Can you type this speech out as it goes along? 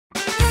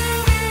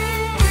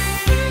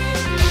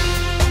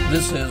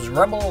This is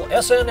REBL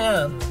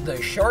SNN,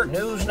 the Short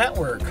News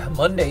Network,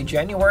 Monday,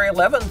 January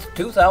 11th,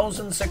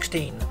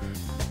 2016.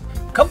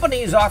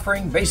 Companies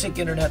offering basic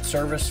internet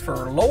service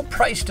for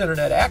low-priced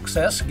internet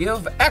access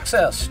give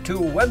access to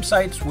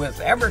websites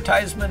with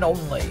advertisement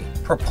only.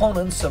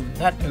 Proponents of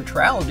net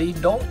neutrality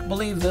don't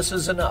believe this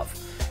is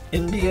enough.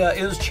 India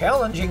is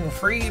challenging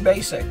free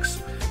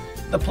basics.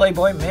 The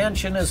Playboy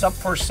Mansion is up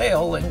for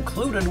sale,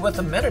 included with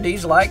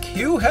amenities like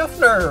Hugh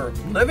Hefner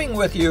living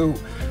with you.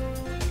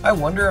 I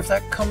wonder if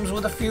that comes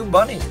with a few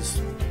bunnies.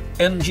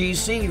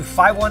 NGC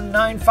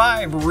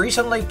 5195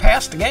 recently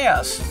passed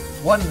gas.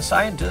 One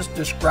scientist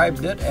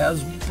described it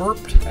as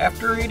burped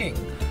after eating.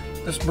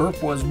 This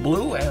burp was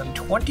blue and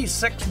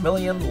 26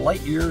 million light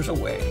years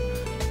away.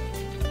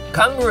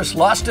 Congress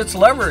lost its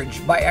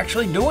leverage by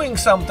actually doing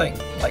something,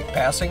 like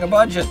passing a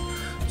budget,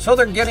 so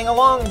they're getting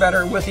along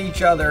better with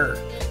each other.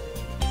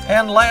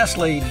 And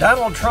lastly,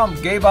 Donald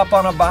Trump gave up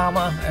on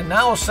Obama and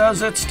now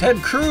says it's Ted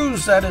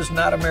Cruz that is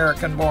not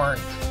American-born,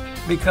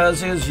 because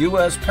his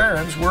U.S.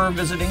 parents were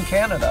visiting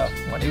Canada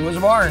when he was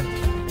born.